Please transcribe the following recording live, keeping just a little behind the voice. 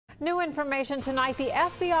New information tonight. The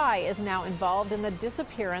FBI is now involved in the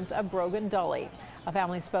disappearance of Brogan Dulle. A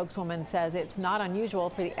family spokeswoman says it's not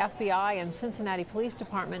unusual for the FBI and Cincinnati Police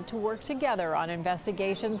Department to work together on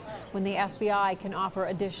investigations when the FBI can offer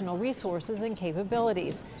additional resources and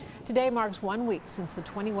capabilities. Today marks 1 week since the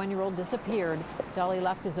 21-year-old disappeared. Dulle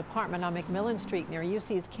left his apartment on McMillan Street near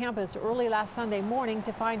UC's campus early last Sunday morning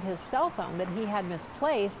to find his cell phone that he had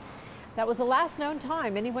misplaced. That was the last known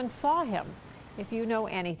time anyone saw him. If you know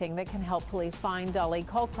anything that can help police find Dulle,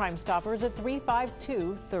 call Crimestoppers at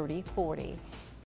 352-3040.